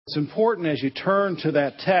It's important as you turn to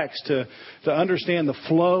that text to understand the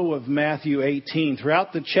flow of Matthew 18.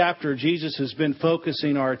 Throughout the chapter, Jesus has been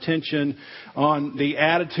focusing our attention on the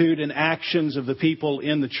attitude and actions of the people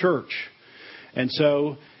in the church. And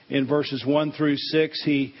so in verses 1 through 6,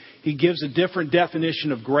 he gives a different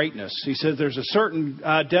definition of greatness. He says there's a certain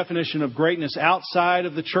definition of greatness outside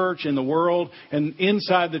of the church in the world, and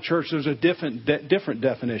inside the church there's a different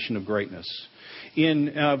definition of greatness.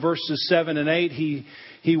 In verses 7 and 8,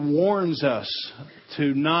 he warns us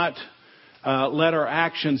to not let our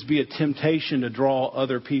actions be a temptation to draw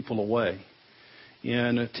other people away.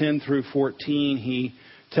 In 10 through 14, he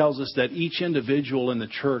tells us that each individual in the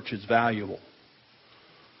church is valuable.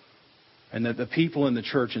 And that the people in the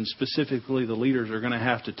church, and specifically the leaders, are going to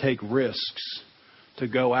have to take risks to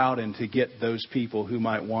go out and to get those people who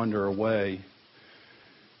might wander away.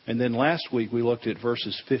 And then last week we looked at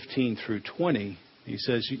verses 15 through 20. He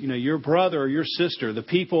says, your brother or your sister, the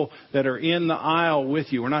people that are in the aisle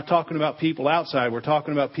with you, we're not talking about people outside, we're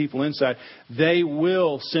talking about people inside, they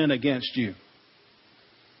will sin against you.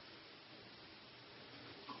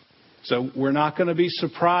 So we're not going to be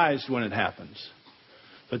surprised when it happens.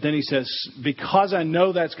 But then he says, because I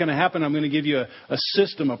know that's going to happen, I'm going to give you a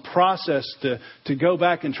system, a process to go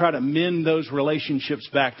back and try to mend those relationships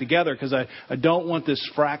back together, because I don't want this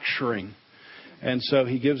fracturing. And so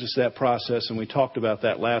he gives us that process, and we talked about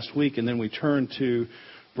that last week. And then we turn to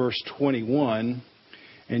verse 21,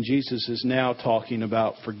 and Jesus is now talking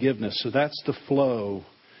about forgiveness. So that's the flow.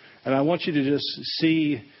 And I want you to just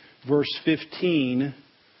see verse 15.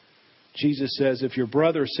 Jesus says, if your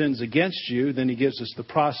brother sins against you, then he gives us the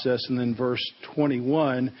process. And then verse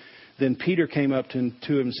 21, then Peter came up to him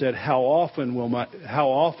and said, how often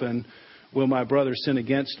will my brother sin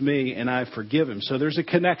against me and I forgive him? So there's a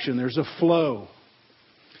connection. There's a flow.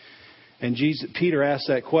 And Peter asks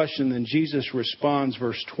that question. Then Jesus responds,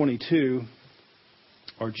 verse 22,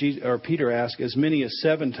 or Peter asks, as many as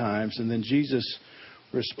 7 times. And then Jesus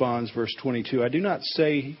responds, verse 22, I do not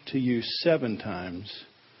say to you 7 times,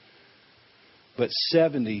 but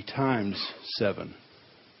 70 times 7.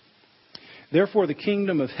 Therefore the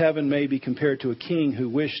kingdom of heaven may be compared to a king who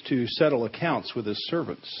wished to settle accounts with his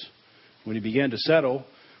servants. When he began to settle,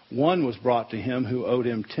 one was brought to him who owed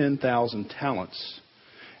him 10,000 talents.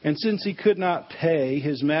 And since he could not pay,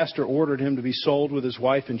 his master ordered him to be sold with his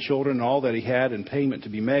wife and children and all that he had, and payment to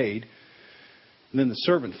be made. And then the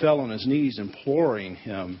servant fell on his knees, imploring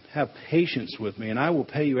him, have patience with me, and I will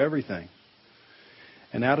pay you everything.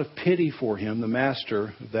 And out of pity for him, the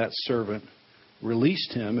master of that servant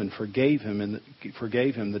released him and forgave him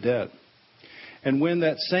the debt. And when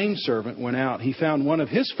that same servant went out, he found one of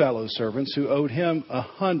his fellow servants who owed him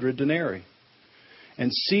 100 denarii.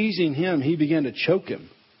 And seizing him, he began to choke him,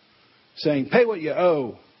 saying, pay what you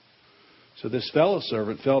owe. So this fellow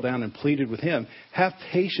servant fell down and pleaded with him, have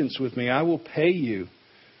patience with me, I will pay you.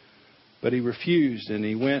 But he refused, and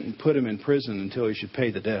he went and put him in prison until he should pay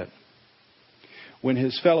the debt. When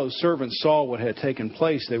his fellow servants saw what had taken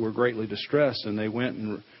place, they were greatly distressed, and they went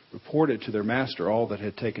and reported to their master all that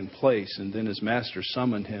had taken place. And then his master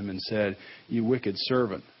summoned him and said, you wicked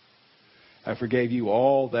servant, I forgave you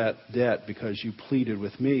all that debt because you pleaded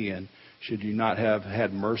with me. And should you not have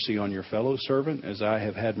had mercy on your fellow servant as I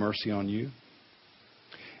have had mercy on you?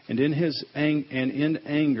 And in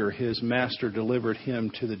anger his master delivered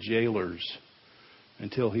him to the jailers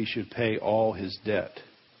until he should pay all his debt.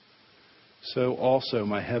 So also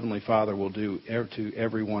my heavenly Father will do to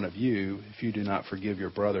every one of you if you do not forgive your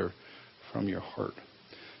brother from your heart.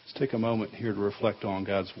 Let's take a moment here to reflect on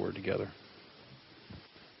God's Word together.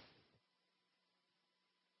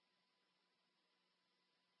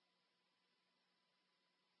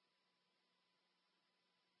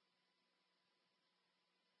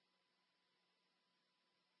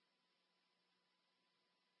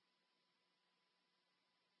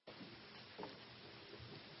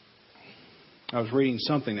 I was reading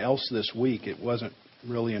something else this week. It wasn't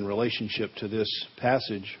really in relationship to this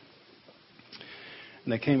passage.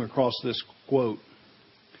 And I came across this quote.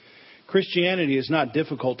 Christianity is not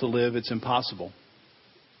difficult to live, it's impossible.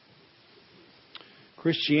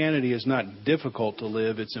 Christianity is not difficult to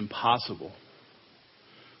live, it's impossible.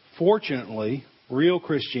 Fortunately, real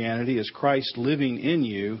Christianity is Christ living in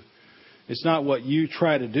you. It's not what you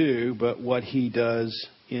try to do, but what He does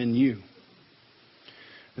in you.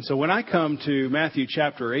 And so when I come to Matthew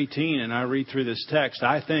chapter 18 and I read through this text,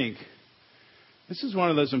 I think this is one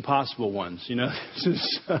of those impossible ones. This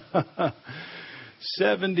is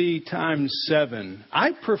 70 times 7.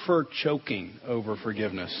 I prefer choking over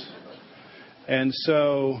forgiveness. And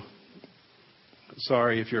so,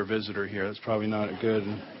 sorry if you're a visitor here. That's probably not a good.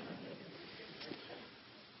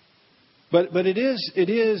 But it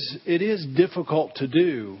is difficult to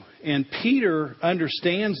do. And Peter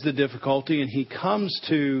understands the difficulty, and he comes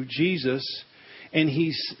to Jesus, and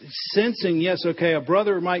he's sensing, yes, okay, a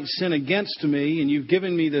brother might sin against me, and you've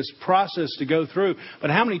given me this process to go through.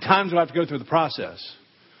 But how many times do I have to go through the process?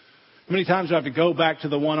 How many times do I have to go back to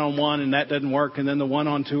the one-on-one, and that doesn't work, and then the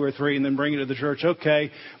one-on 2 or 3, and then bring it to the church?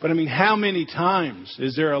 Okay, but I mean, how many times?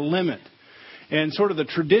 Is there a limit? And sort of the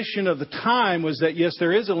tradition of the time was that, yes,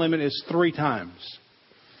 there is a limit. It's 3 times.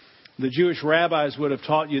 The Jewish rabbis would have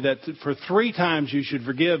taught you that for 3 times you should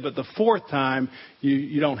forgive, but the 4th time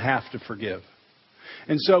you don't have to forgive.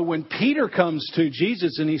 And so when Peter comes to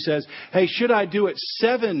Jesus and he says, hey, should I do it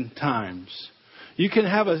 7 times? You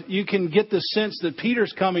can get the sense that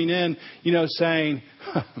Peter's coming in, saying,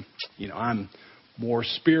 I'm more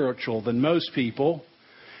spiritual than most people.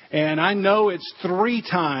 And I know it's 3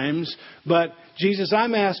 times, but Jesus,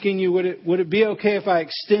 I'm asking you, would it be okay if I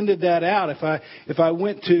extended that out, if I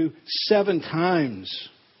went to 7 times?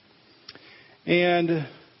 And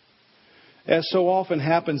as so often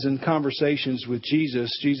happens in conversations with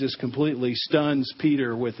Jesus, Jesus completely stuns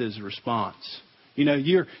Peter with his response.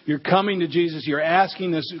 You're coming to Jesus, you're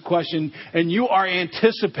asking this question, and you are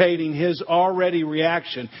anticipating his already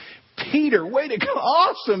reaction. Peter, way to go.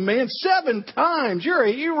 Awesome, man. 7 times. You're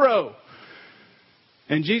a hero.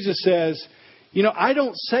 And Jesus says, I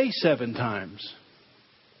don't say 7 times.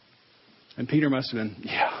 And Peter must have been,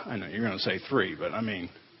 yeah, I know you're going to say 3, but I'm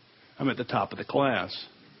at the top of the class.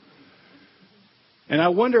 And I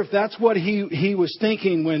wonder if that's what he was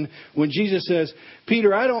thinking when Jesus says,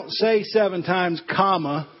 Peter, I don't say 7 times,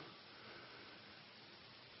 comma.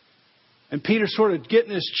 And Peter's sort of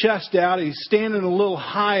getting his chest out. He's standing a little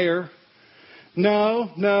higher.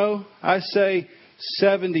 No, I say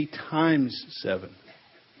 70 times 7.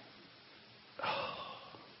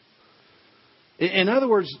 In other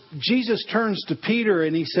words, Jesus turns to Peter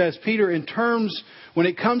and he says, Peter, when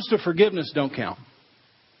it comes to forgiveness, don't count.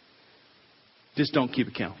 Just don't keep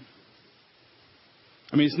account.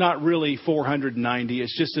 It's not really 490.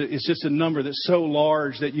 It's just a number that's so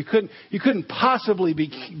large that you couldn't possibly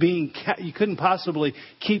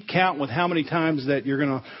keep count with how many times that you're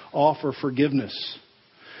going to offer forgiveness.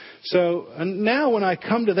 So now when I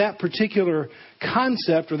come to that particular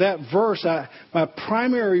concept or that verse, my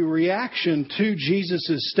primary reaction to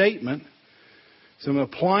Jesus' statement, so I'm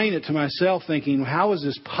applying it to myself thinking, how is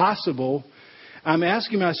this possible? I'm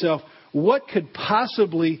asking myself, what could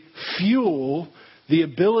possibly fuel the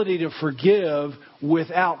ability to forgive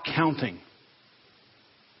without counting?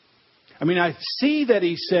 I see that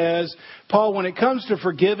he says, Paul, when it comes to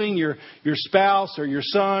forgiving your spouse or your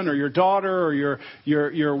son or your daughter or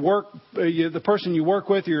your work, the person you work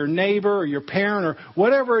with, or your neighbor or your parent or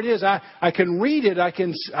whatever it is, I can read it. I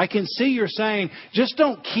can see you're saying, just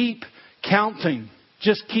don't keep counting.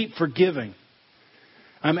 Just keep forgiving.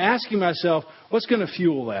 I'm asking myself, what's going to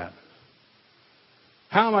fuel that?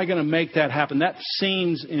 How am I going to make that happen? That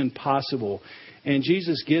seems impossible. And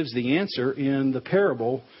Jesus gives the answer in the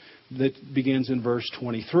parable that begins in verse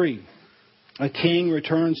 23. A king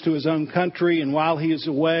returns to his own country, and while he is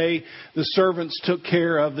away, the servants took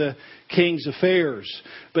care of the king's affairs.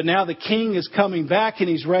 But now the king is coming back and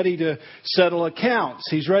he's ready to settle accounts.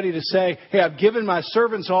 He's ready to say, hey, I've given my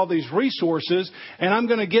servants all these resources and I'm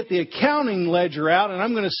going to get the accounting ledger out and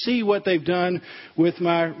I'm going to see what they've done with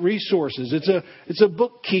my resources. It's a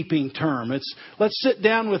bookkeeping term. Let's sit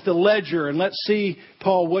down with the ledger and let's see,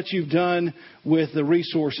 Paul, what you've done with the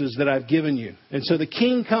resources that I've given you. And so the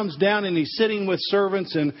king comes down and he's sitting with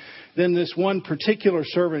servants, and then this one particular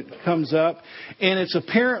servant comes up, and it's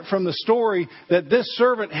apparent from the story that this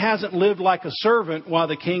servant hasn't lived like a servant while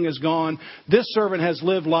the king is gone. This servant has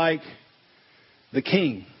lived like the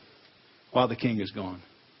king while the king is gone.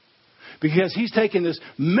 Because he's taken this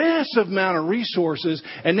massive amount of resources,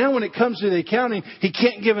 and now when it comes to the accounting, he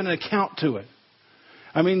can't give an account to it.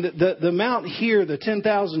 The amount here, the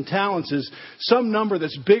 10,000 talents, is some number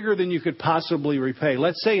that's bigger than you could possibly repay.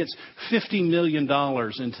 Let's say it's $50 million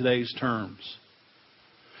in today's terms.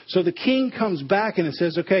 So the king comes back and it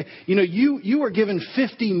says, okay, you were given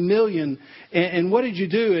 50 million, and what did you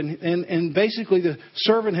do? And basically the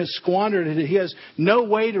servant has squandered it. He has no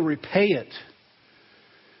way to repay it.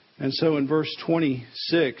 And so in verse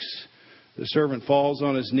 26, the servant falls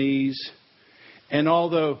on his knees. And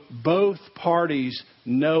although both parties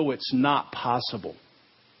know it's not possible,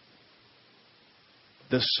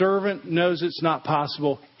 the servant knows it's not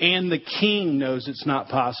possible and the king knows it's not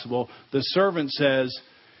possible, the servant says,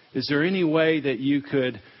 is there any way that you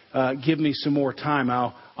could give me some more time?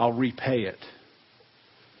 I'll repay it.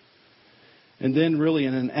 And then really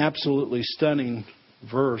in an absolutely stunning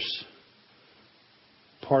verse,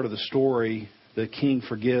 part of the story, the king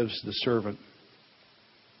forgives the servant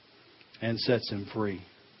and sets him free.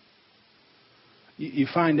 You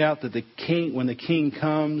find out that the king, when the king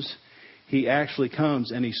comes, he actually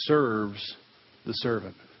comes and he serves the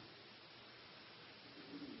servant.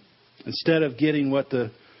 Instead of getting what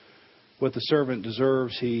the servant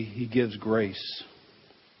deserves, he gives grace.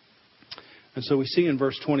 And so we see in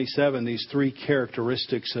verse 27 these three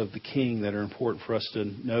characteristics of the king that are important for us to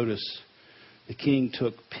notice. The king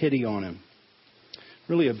took pity on him.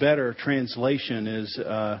 Really, a better translation is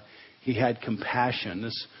he had compassion.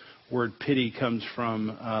 This word pity comes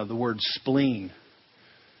from the word spleen.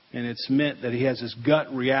 And it's meant that he has this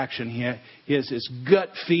gut reaction. He has this gut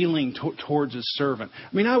feeling towards his servant.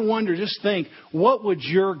 I mean, I wonder, just think, what would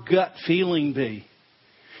your gut feeling be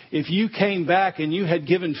if you came back and you had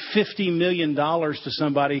given $50 million to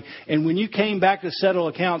somebody, and when you came back to settle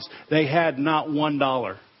accounts, they had not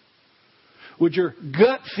 $1? Would your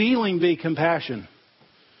gut feeling be compassion?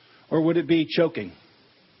 Or would it be choking?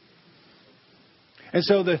 And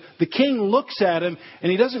so the king looks at him,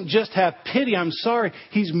 and he doesn't just have pity. I'm sorry.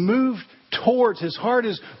 He's moved towards, his heart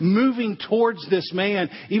is moving towards this man,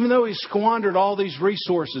 even though he's squandered all these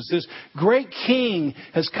resources. This great king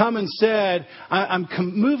has come and said, I'm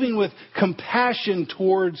moving with compassion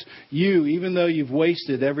towards you, even though you've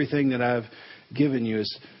wasted everything that I've given you.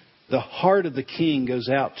 The heart of the king goes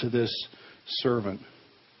out to this servant.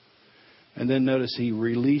 And then notice he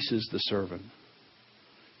releases the servant.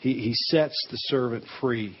 He sets the servant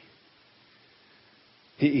free.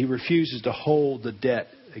 He refuses to hold the debt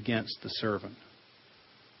against the servant.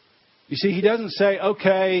 You see, he doesn't say,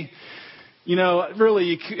 okay,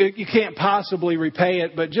 really you can't possibly repay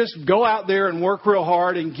it, but just go out there and work real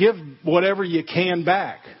hard and give whatever you can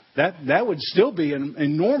back. That would still be an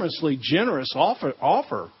enormously generous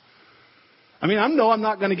offer. I mean, I know I'm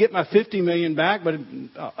not going to get my $50 million back, but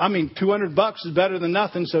 $200 is better than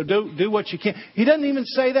nothing. So do what you can. He doesn't even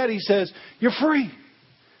say that. He says, you're free.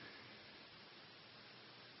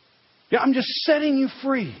 Yeah, I'm just setting you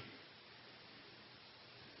free.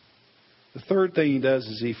 The third thing he does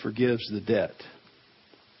is he forgives the debt.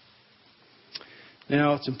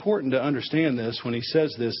 Now, it's important to understand this when he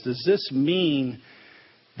says this. Does this mean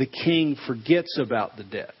the king forgets about the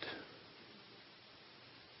debt?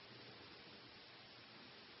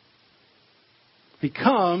 He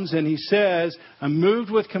comes and he says, I'm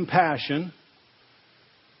moved with compassion.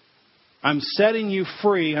 I'm setting you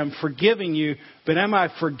free. I'm forgiving you. But am I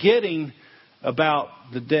forgetting about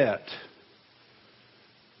the debt?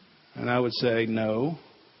 And I would say no.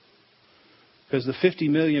 Because the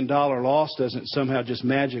 $50 million loss doesn't somehow just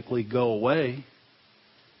magically go away.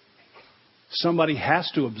 Somebody has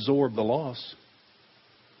to absorb the loss.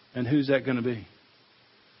 And who's that going to be?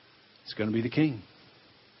 It's going to be the king.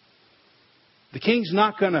 The king's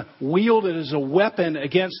not going to wield it as a weapon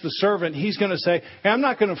against the servant. He's going to say, hey, I'm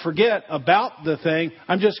not going to forget about the thing.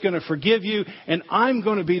 I'm just going to forgive you, and I'm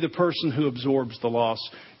going to be the person who absorbs the loss.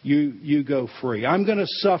 You go free. I'm going to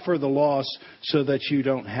suffer the loss so that you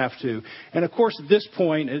don't have to. And of course, at this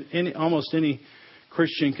point, almost any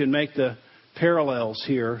Christian can make the parallels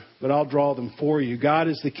here, but I'll draw them for you. God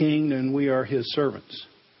is the king, and we are his servants.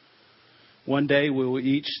 One day we will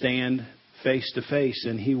each stand face to face,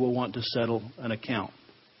 and he will want to settle an account.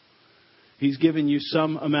 He's given you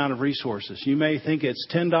some amount of resources. You may think it's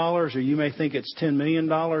 $10 or you may think it's $10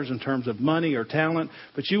 million in terms of money or talent,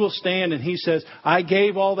 but you will stand and he says, I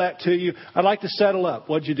gave all that to you. I'd like to settle up.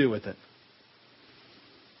 What'd you do with it?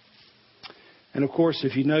 And of course,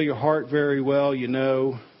 if you know your heart very well, you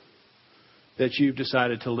know that you've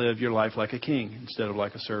decided to live your life like a king instead of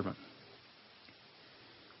like a servant.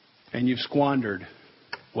 And you've squandered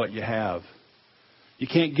what you have. You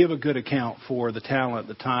can't give a good account for the talent,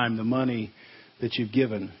 the time, the money that you've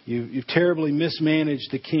given. You've terribly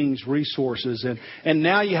mismanaged the king's resources, and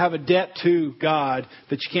now you have a debt to God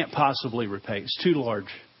that you can't possibly repay. It's too large.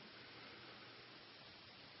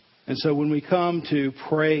 And so when we come to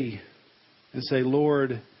pray and say,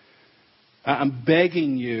 Lord, I'm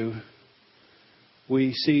begging you,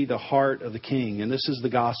 we see the heart of the king. And this is the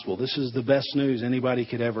gospel. This is the best news anybody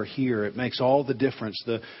could ever hear. It makes all the difference.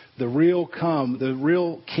 The real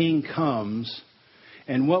king comes.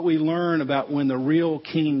 And what we learn about when the real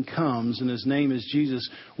king comes, and his name is Jesus,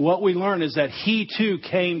 what we learn is that he too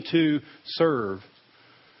came to serve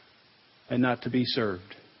and not to be served.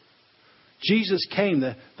 Jesus came,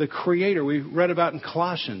 the Creator, we read about in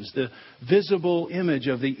Colossians, the visible image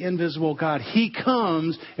of the invisible God. He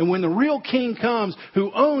comes, and when the real king comes,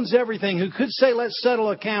 who owns everything, who could say, let's settle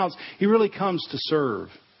accounts, he really comes to serve.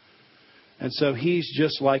 And so he's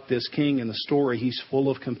just like this king in the story. He's full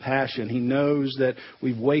of compassion. He knows that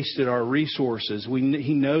we've wasted our resources.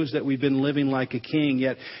 He knows that we've been living like a king,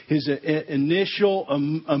 yet his initial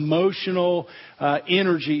emotional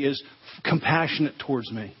energy is compassionate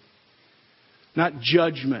towards me. Not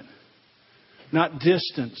judgment, not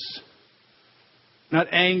distance, not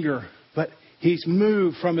anger, but he's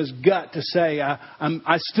moved from his gut to say,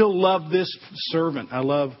 I still love this servant. I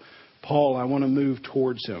love Paul. I want to move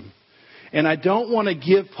towards him. And I don't want to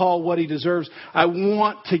give Paul what he deserves. I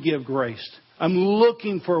want to give grace. I'm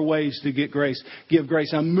looking for ways to give grace.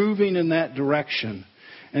 I'm moving in that direction.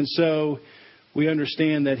 And so we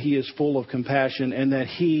understand that he is full of compassion and that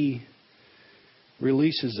he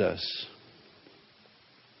releases us.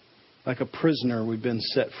 Like a prisoner, we've been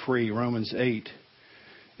set free. Romans 8.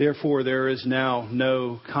 Therefore, there is now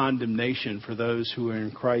no condemnation for those who are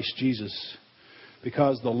in Christ Jesus.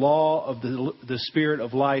 Because the law of the Spirit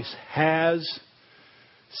of life has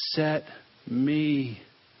set me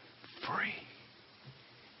free.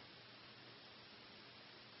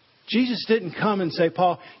 Jesus didn't come and say,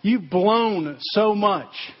 Paul, you've blown so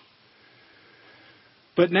much.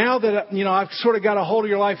 But now that, I've sort of got a hold of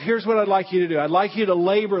your life, here's what I'd like you to do. I'd like you to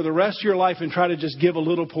labor the rest of your life and try to just give a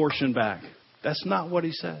little portion back. That's not what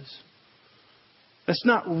he says. That's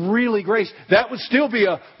not really grace. That would still be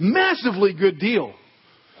a massively good deal.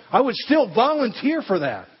 I would still volunteer for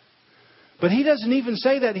that. But he doesn't even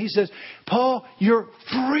say that. He says, Paul, you're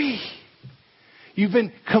free. You've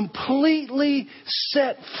been completely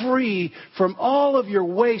set free from all of your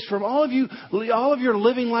waste, from all of your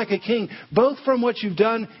living like a king, both from what you've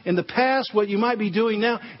done in the past, what you might be doing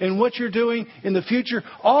now, and what you're doing in the future.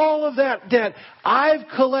 All of that debt I've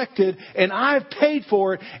collected and I've paid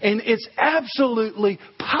for it, and it's absolutely,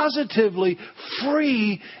 positively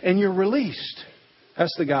free, and you're released.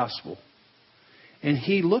 That's the gospel. And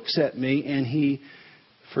he looks at me and he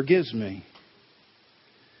forgives me.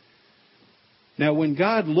 Now, when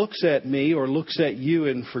God looks at me or looks at you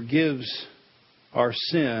and forgives our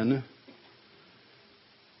sin,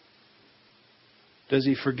 does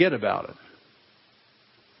he forget about it?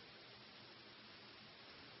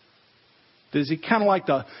 Does he kind of like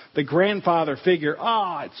the grandfather figure,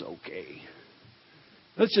 it's okay.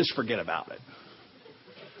 Let's just forget about it.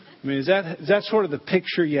 I mean, is that sort of the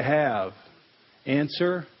picture you have?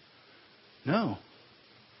 Answer, no.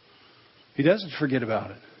 He doesn't forget about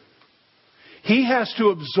it. He has to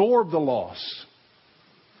absorb the loss.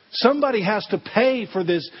 Somebody has to pay for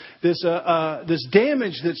this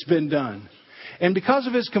damage that's been done. And because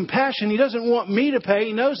of his compassion, he doesn't want me to pay.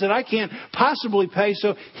 He knows that I can't possibly pay.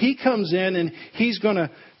 So he comes in and he's going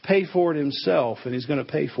to pay for it himself. And he's going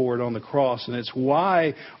to pay for it on the cross. And it's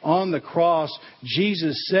why on the cross,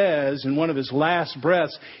 Jesus says in one of his last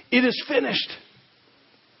breaths, it is finished.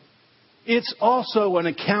 It's also an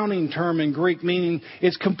accounting term in Greek, meaning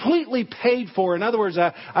it's completely paid for. In other words,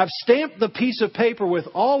 I've stamped the piece of paper with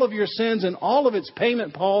all of your sins and all of its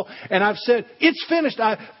payment, Paul, and I've said, it's finished.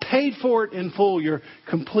 I paid for it in full. You're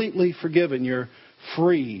completely forgiven. You're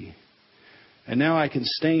free. And now I can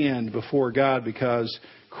stand before God because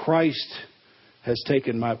Christ has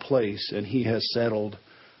taken my place and he has settled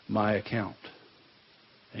my account.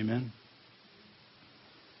 Amen.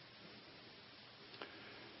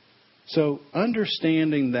 So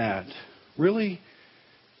understanding that, really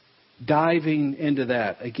diving into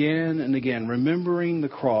that again and again, remembering the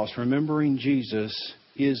cross, remembering Jesus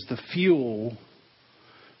is the fuel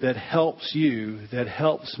that helps you, that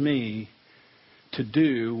helps me to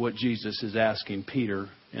do what Jesus is asking Peter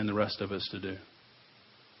and the rest of us to do.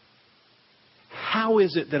 How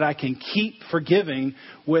is it that I can keep forgiving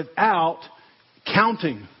without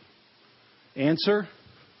counting? Answer,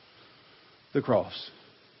 the cross.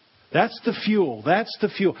 That's the fuel. That's the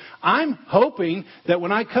fuel. I'm hoping that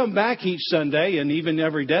when I come back each Sunday and even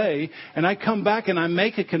every day, and I come back and I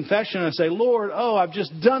make a confession and I say, Lord, I've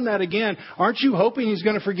just done that again. Aren't you hoping he's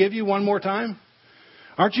going to forgive you one more time?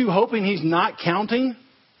 Aren't you hoping he's not counting?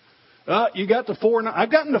 You got to 4. I've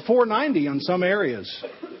gotten to 490 on some areas.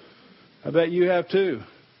 I bet you have too.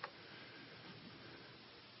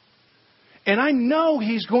 And I know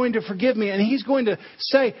he's going to forgive me. And he's going to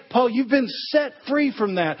say, Paul, you've been set free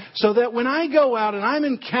from that. So that when I go out and I'm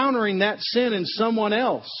encountering that sin in someone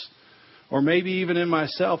else, or maybe even in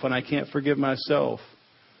myself, and I can't forgive myself,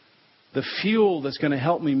 the fuel that's going to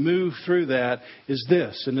help me move through that is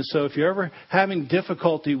this. And so if you're ever having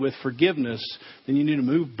difficulty with forgiveness, then you need to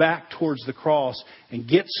move back towards the cross and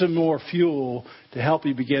get some more fuel to help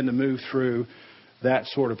you begin to move through that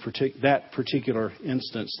sort of that particular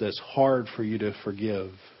instance that's hard for you to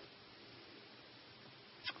forgive.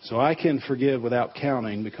 So I can forgive without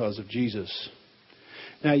counting because of Jesus.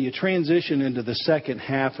 Now you transition into the second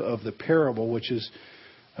half of the parable, which is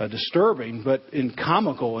disturbing, but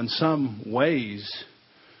comical in some ways.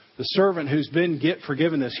 The servant who's been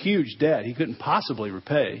forgiven this huge debt he couldn't possibly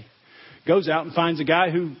repay goes out and finds a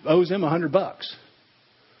guy who owes him $100.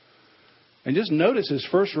 And just notice his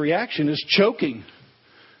first reaction is choking.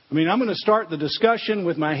 I mean, I'm going to start the discussion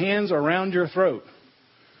with my hands around your throat.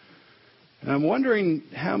 And I'm wondering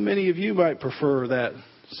how many of you might prefer that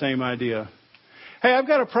same idea. Hey, I've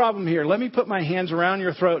got a problem here. Let me put my hands around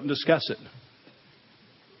your throat and discuss it.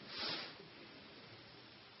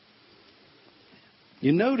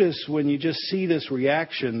 You notice when you just see this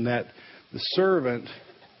reaction that the servant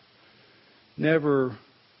never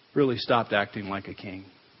really stopped acting like a king.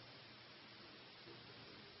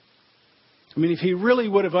 I mean, if he really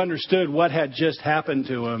would have understood what had just happened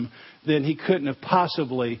to him, then he couldn't have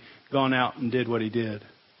possibly gone out and did what he did.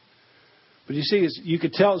 But you see, you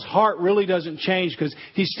could tell his heart really doesn't change because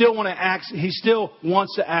he still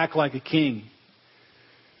wants to act like a king.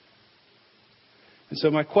 And so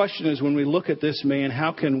my question is, when we look at this man,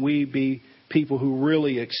 how can we be people who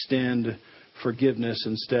really extend forgiveness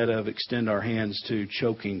instead of extend our hands to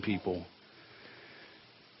choking people?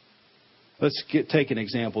 Let's take an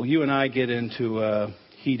example. You and I get into a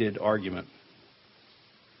heated argument.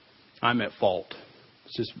 I'm at fault.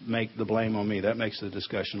 Let's just make the blame on me. That makes the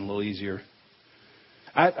discussion a little easier.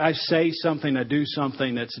 I say something, I do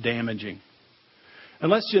something that's damaging. And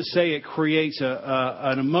let's just say it creates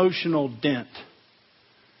an emotional dent.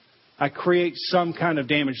 I create some kind of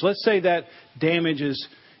damage. Let's say that damage is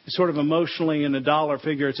sort of emotionally in a dollar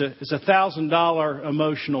figure. It's a $1,000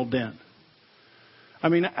 emotional dent. I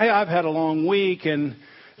mean, I've had a long week and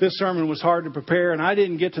this sermon was hard to prepare and I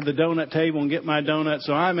didn't get to the donut table and get my donut,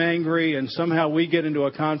 so I'm angry and somehow we get into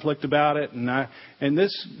a conflict about it and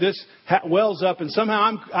this wells up and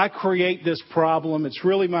somehow I create this problem. It's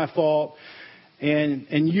really my fault. And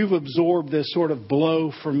you've absorbed this sort of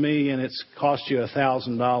blow from me, and it's cost you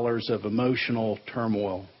 $1,000 of emotional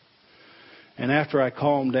turmoil. And after I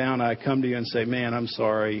calm down, I come to you and say, "Man, I'm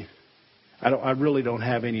sorry. I really don't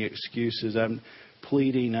have any excuses. I'm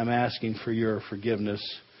pleading. I'm asking for your forgiveness."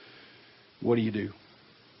 What do?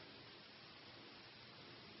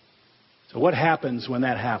 So what happens when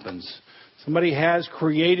that happens? Somebody has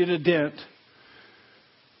created a dent.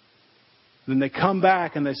 Then they come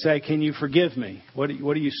back and they say, "Can you forgive me?" What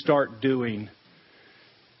do you start doing?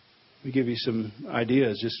 We give you some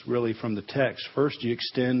ideas just really from the text. First, you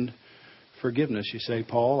extend forgiveness. You say,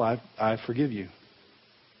 "Paul, I forgive you."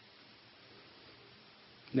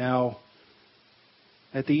 Now,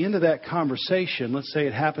 at the end of that conversation, let's say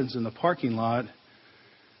it happens in the parking lot,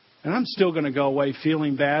 and I'm still going to go away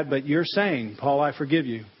feeling bad, but you're saying, "Paul, I forgive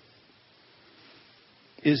you."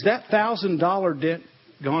 Is that $1,000 debt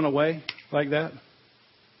gone away like that?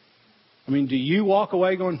 I mean, do you walk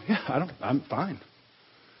away going, "Yeah, I'm fine"?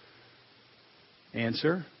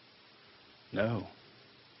 Answer, no.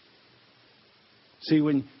 See,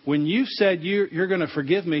 when you said you're going to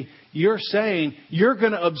forgive me, you're saying you're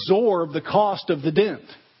going to absorb the cost of the dent.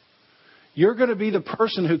 You're going to be the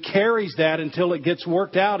person who carries that until it gets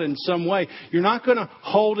worked out in some way. You're not going to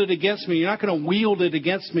hold it against me. You're not going to wield it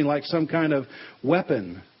against me like some kind of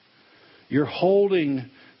weapon. You're holding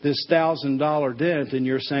this $1,000 dent and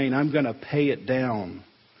you're saying, "I'm going to pay it down."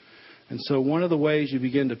 And so one of the ways you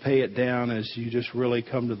begin to pay it down is you just really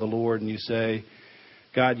come to the Lord and you say,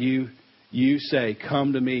 "God, you say,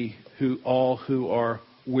 'Come to me all who are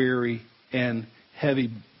weary and heavy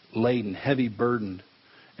laden, heavy burdened,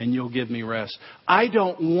 and you'll give me rest.'" I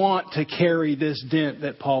don't want to carry this dent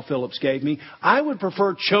that Paul Phillips gave me. I would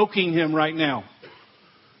prefer choking him right now.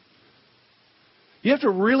 You have to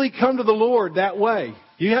really come to the Lord that way.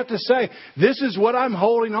 You have to say, "This is what I'm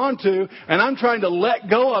holding on to, and I'm trying to let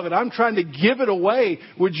go of it. I'm trying to give it away.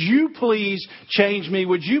 Would you please change me?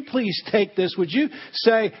 Would you please take this? Would you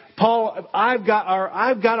say, 'Paul, I've got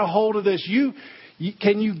a hold of this.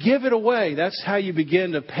 Can you give it away?'" That's how you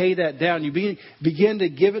begin to pay that down. You begin to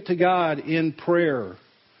give it to God in prayer.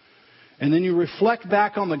 And then you reflect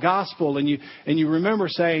back on the gospel and you remember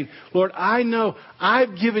saying, "Lord, I know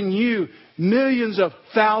I've given you millions of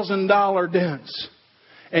 $1,000 dents.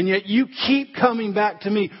 And yet you keep coming back to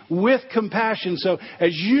me with compassion. So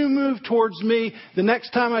as you move towards me, the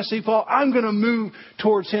next time I see Paul, I'm going to move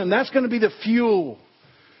towards him." That's going to be the fuel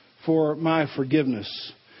for my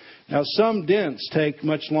forgiveness. Now, some dents take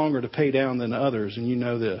much longer to pay down than others, and you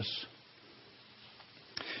know this.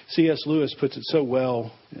 C.S. Lewis puts it so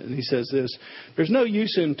well, and he says this: "There's no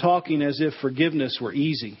use in talking as if forgiveness were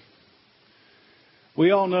easy. We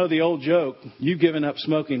all know the old joke, you've given up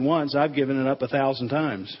smoking once, I've given it up 1,000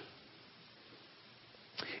 times.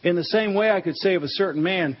 In the same way, I could say of a certain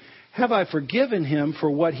man, have I forgiven him for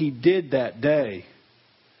what he did that day?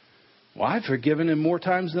 Well, I've forgiven him more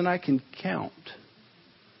times than I can count.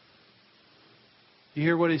 You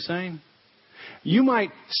hear what he's saying? You might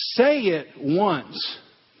say it once,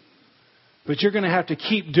 but you're going to have to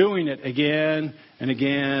keep doing it again and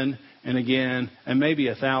again and again and maybe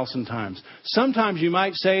 1,000 times. Sometimes you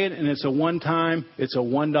might say it and it's a one-time, it's a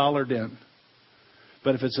 $1 dent.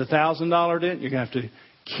 But if it's a $1,000 dent, you're going to have to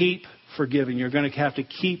keep forgiving. You're going to have to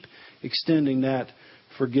keep extending that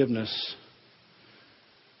forgiveness.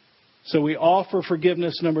 So we offer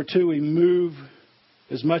forgiveness. Number 2, we move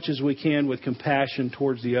as much as we can with compassion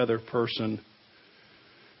towards the other person.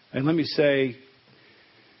 And let me say,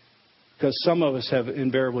 because some of us have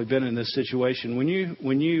invariably been in this situation,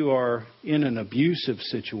 when you are in an abusive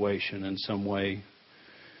situation in some way,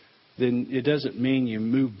 then it doesn't mean you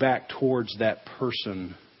move back towards that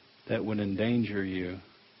person that would endanger you.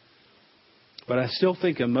 But I still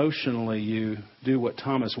think emotionally you do what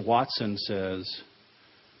Thomas Watson says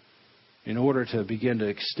in order to begin to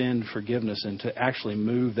extend forgiveness and to actually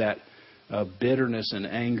move that bitterness and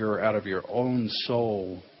anger out of your own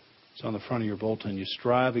soul. It's on the front of your bulletin. You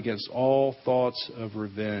strive against all thoughts of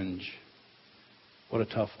revenge. What a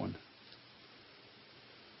tough one.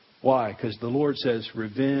 Why? Because the Lord says,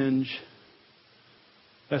 revenge,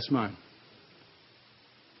 that's mine.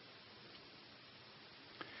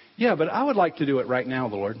 Yeah, but I would like to do it right now,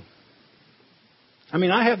 Lord. I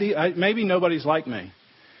mean, maybe nobody's like me.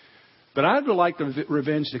 But I would like the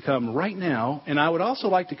revenge to come right now, and I would also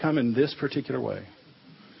like to come in this particular way.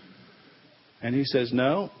 And he says,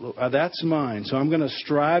 no, that's mine. So I'm going to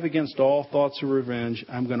strive against all thoughts of revenge.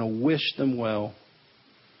 I'm going to wish them well.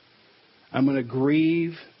 I'm going to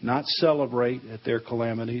grieve, not celebrate at their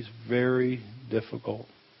calamities. Very difficult.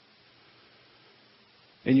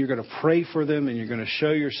 And you're going to pray for them, and you're going to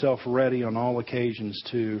show yourself ready on all occasions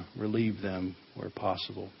to relieve them where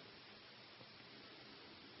possible.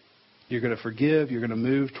 You're going to forgive. You're going to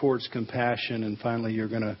move towards compassion. And finally, you're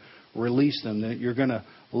going to release them. You're going to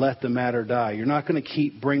let the matter die. You're not going to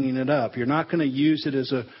keep bringing it up. You're not going to use it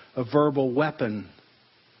as a verbal weapon.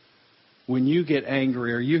 When you get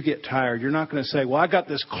angry or you get tired, you're not going to say, well, I got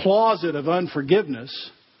this closet of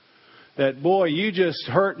unforgiveness that, boy, you just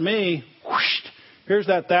hurt me. Whoosh, here's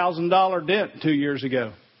that $1,000 dent 2 years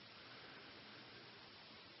ago.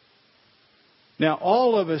 Now,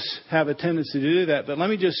 all of us have a tendency to do that, but let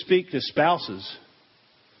me just speak to spouses.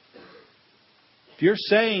 If you're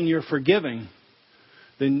saying you're forgiving,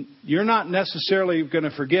 then you're not necessarily going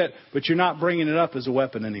to forget, but you're not bringing it up as a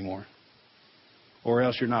weapon anymore. Or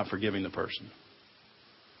else you're not forgiving the person.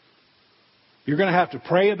 You're going to have to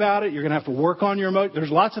pray about it. You're going to have to work on your emotions.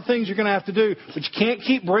 There's lots of things you're going to have to do, but you can't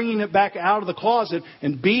keep bringing it back out of the closet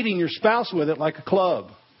and beating your spouse with it like a club,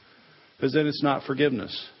 because then it's not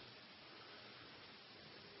forgiveness.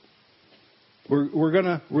 We're going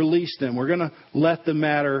to release them. We're going to let the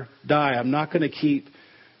matter die. I'm not going to keep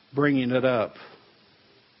bringing it up.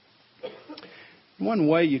 One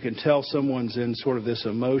way you can tell someone's in sort of this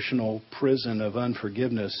emotional prison of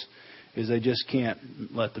unforgiveness is they just can't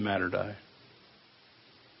let the matter die.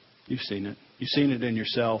 You've seen it. You've seen it in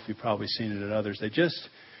yourself. You've probably seen it in others. It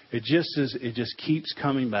just keeps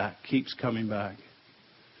coming back, keeps coming back.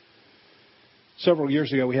 Several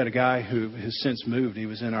years ago, we had a guy who has since moved. He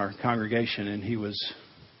was in our congregation, and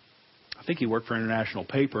I think he worked for International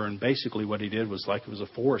Paper, and basically what he did was like it was a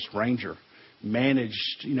forest ranger.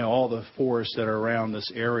 Managed, all the forests that are around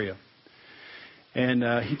this area.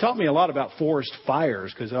 And he taught me a lot about forest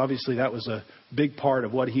fires, because obviously that was a big part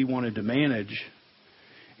of what he wanted to manage.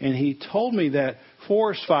 And he told me that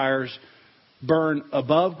forest fires burn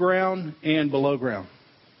above ground and below ground.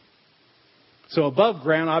 So above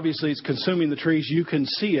ground, obviously, it's consuming the trees. You can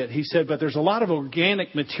see it. He said, but there's a lot of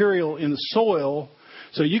organic material in the soil.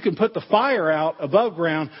 So you can put the fire out above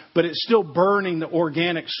ground, but it's still burning the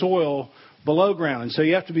organic soil below ground. And so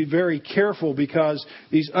you have to be very careful, because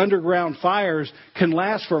these underground fires can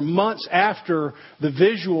last for months after the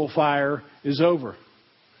visual fire is over.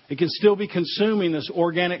 It can still be consuming this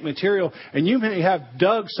organic material. And you may have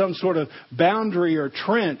dug some sort of boundary or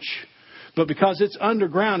trench, but because it's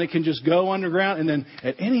underground, it can just go underground. And then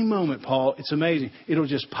at any moment, Paul, it's amazing. It'll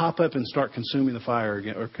just pop up and start consuming the fire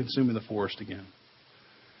again, or consuming the forest again.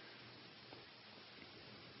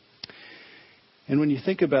 And when you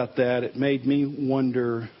think about that, it made me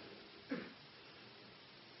wonder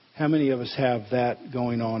how many of us have that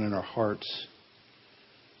going on in our hearts.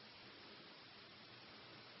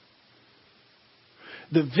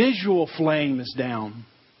 The visual flame is down.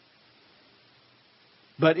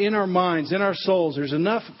 But in our minds, in our souls, there's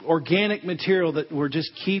enough organic material that we're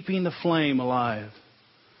just keeping the flame alive.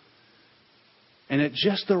 And at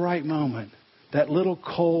just the right moment, that little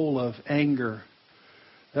coal of anger,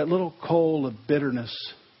 that little coal of bitterness,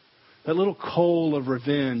 that little coal of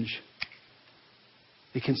revenge,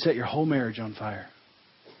 it can set your whole marriage on fire.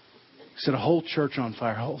 Set a whole church on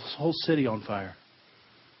fire, a whole city on fire.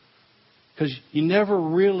 Because you never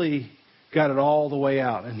really got it all the way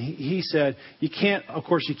out. And he said, you can't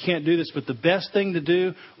do this, but the best thing to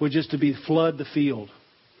do would just to be flood the field.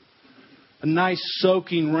 A nice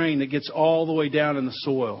soaking rain that gets all the way down in the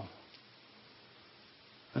soil.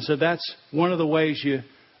 And so that's one of the ways you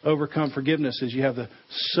overcome forgiveness is you have the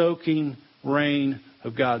soaking rain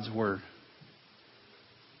of God's Word.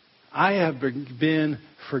 I have been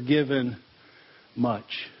forgiven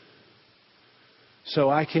much. So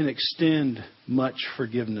I can extend much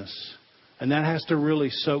forgiveness. And that has to really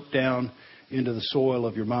soak down into the soil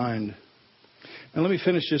of your mind. Now let me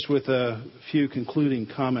finish just with a few concluding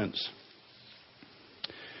comments.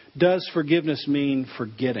 Does forgiveness mean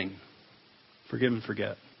forgetting? Forgive and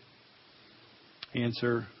forget.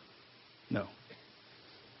 Answer, no.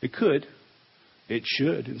 It could. It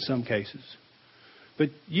should in some cases. But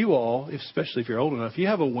you all, especially if you're old enough, you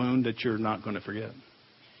have a wound that you're not going to forget.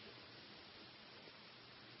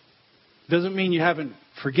 Doesn't mean you haven't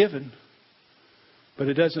forgiven. But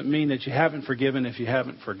it doesn't mean that you haven't forgiven if you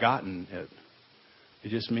haven't forgotten it. It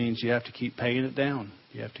just means you have to keep paying it down.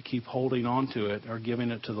 You have to keep holding on to it or giving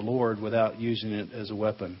it to the Lord without using it as a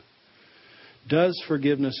weapon. Does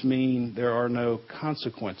forgiveness mean there are no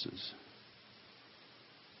consequences?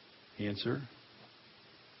 Answer,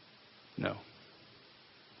 no.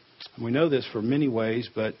 We know this for many ways,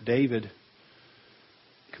 but David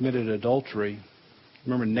committed adultery.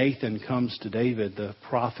 Remember, Nathan comes to David, the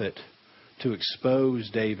prophet, to expose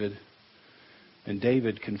David. And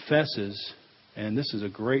David confesses, and this is a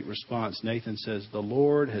great response. Nathan says, the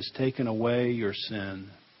Lord has taken away your sin.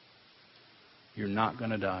 You're not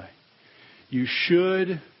going to die. You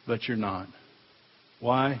should, but you're not.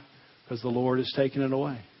 Why? Because the Lord has taken it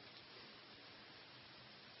away.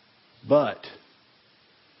 But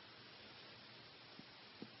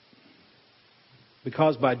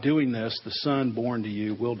because by doing this, the son born to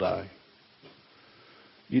you will die.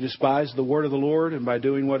 You despise the word of the Lord, and by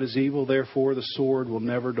doing what is evil, therefore the sword will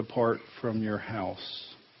never depart from your house.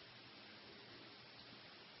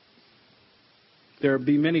 There will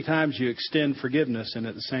be many times you extend forgiveness, and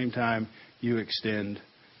at the same time you extend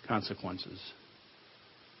consequences.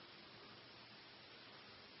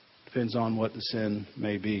 Depends on what the sin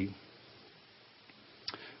may be.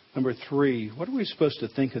 Number 3, what are we supposed to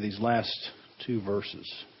think of these last 2 verses?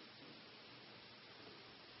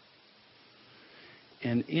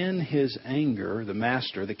 And in his anger, the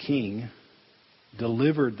master, the king,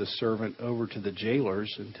 delivered the servant over to the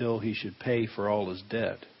jailers until he should pay for all his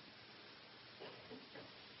debt.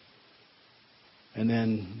 And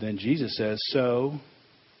then Jesus says, so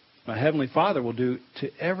my heavenly Father will do to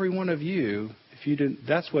every one of you, if you didn't,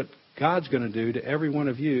 that's what God's going to do to every one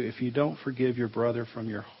of you if you don't forgive your brother from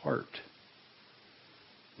your heart.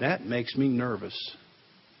 That makes me nervous.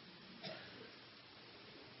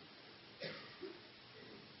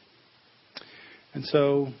 And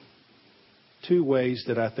so, 2 ways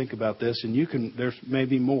that I think about this, and there's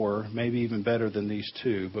maybe more, maybe even better than these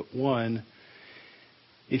 2, but one,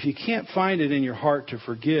 if you can't find it in your heart to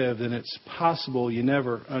forgive, then it's possible you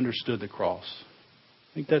never understood the cross.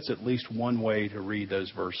 I think that's at least one way to read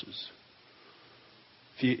those verses.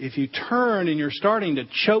 If you turn and you're starting to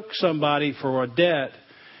choke somebody for a debt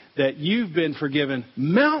that you've been forgiven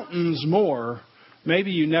mountains more,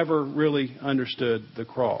 maybe you never really understood the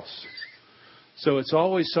cross. So it's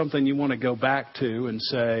always something you want to go back to and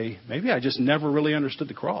say, maybe I just never really understood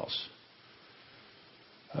the cross.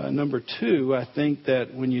 Number 2, I think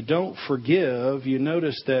that when you don't forgive, you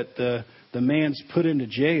notice that the man's put into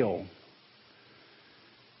jail.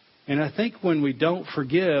 And I think when we don't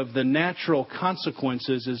forgive, the natural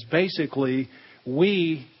consequences is basically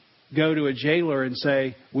we go to a jailer and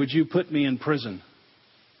say, would you put me in prison?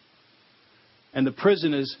 And the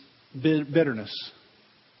prison is bitterness,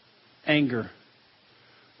 anger,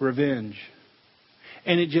 revenge.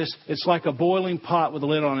 And it's like a boiling pot with a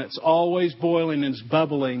lid on it. It's always boiling and it's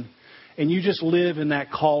bubbling. And you just live in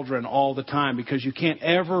that cauldron all the time because you can't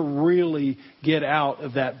ever really get out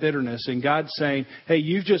of that bitterness. And God's saying, hey,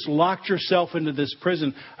 you've just locked yourself into this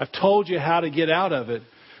prison. I've told you how to get out of it,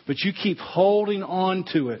 but you keep holding on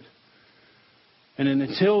to it. And then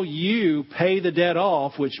until you pay the debt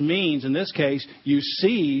off, which means, in this case, you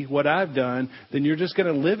see what I've done, then you're just going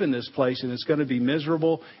to live in this place and it's going to be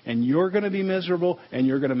miserable, and you're going to be miserable, and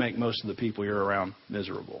you're going to make most of the people you're around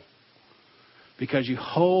miserable. Because you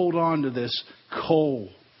hold on to this coal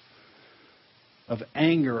of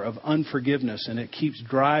anger, of unforgiveness, and it keeps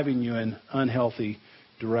driving you in unhealthy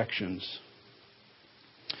directions.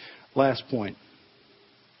 Last point.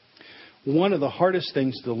 One of the hardest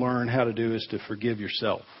things to learn how to do is to forgive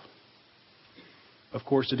yourself. Of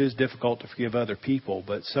course, it is difficult to forgive other people,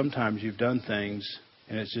 but sometimes you've done things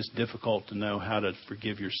and it's just difficult to know how to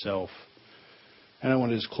forgive yourself. And I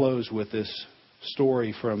want to just close with this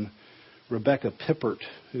story from Rebecca Pippert,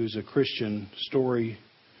 who's a Christian speaker,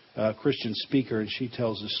 and she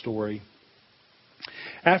tells this story.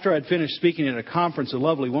 After I'd finished speaking at a conference, a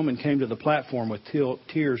lovely woman came to the platform with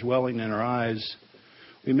tears welling in her eyes.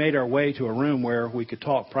 We made our way to a room where we could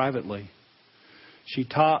talk privately. She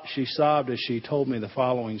sobbed as she told me the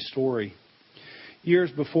following story.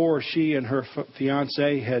 Years before, she and her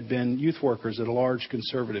fiancé had been youth workers at a large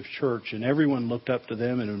conservative church, and everyone looked up to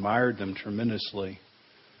them and admired them tremendously.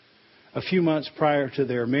 A few months prior to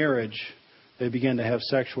their marriage, they began to have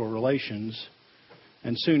sexual relations,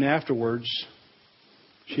 and soon afterwards,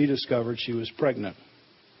 she discovered she was pregnant.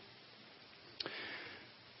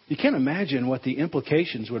 You can't imagine what the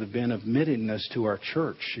implications would have been of admitting this to our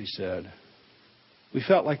church, she said. We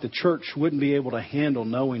felt like the church wouldn't be able to handle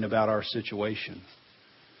knowing about our situation.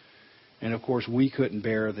 And of course, we couldn't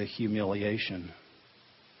bear the humiliation.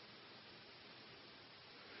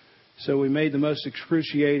 So we made the most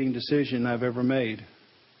excruciating decision I've ever made.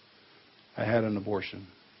 I had an abortion.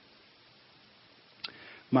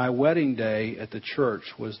 My wedding day at the church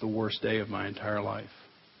was the worst day of my entire life.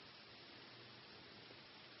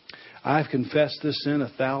 I've confessed this sin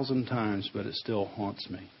 1,000 times, but it still haunts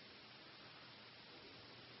me.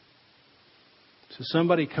 So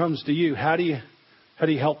somebody comes to you. How do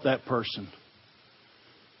you help that person?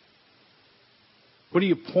 What do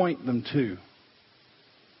you point them to?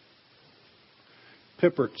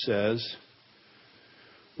 Pippert says,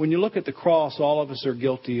 when you look at the cross, all of us are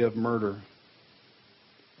guilty of murder.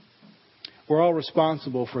 We're all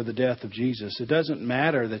responsible for the death of Jesus. It doesn't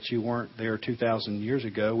matter that you weren't there 2,000 years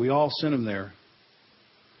ago. We all sent him there.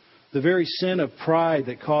 The very sin of pride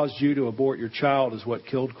that caused you to abort your child is what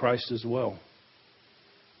killed Christ as well.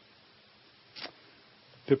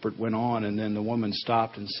 Pippert went on, and then the woman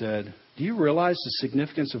stopped and said, do you realize the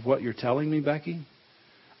significance of what you're telling me, Becky?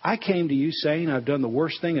 I came to you saying I've done the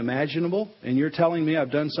worst thing imaginable, and you're telling me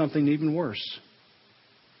I've done something even worse.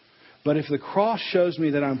 But if the cross shows me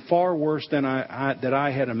that I'm far worse than I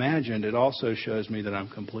had imagined, it also shows me that I'm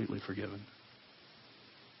completely forgiven.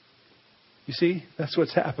 You see, that's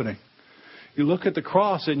what's happening. You look at the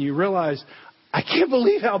cross and you realize, I can't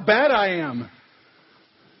believe how bad I am.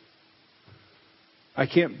 I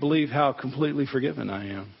can't believe how completely forgiven I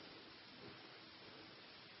am.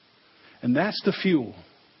 And that's the fuel.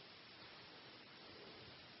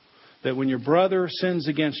 That when your brother sins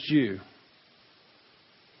against you,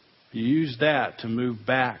 you use that to move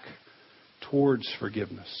back towards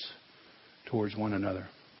forgiveness, towards one another.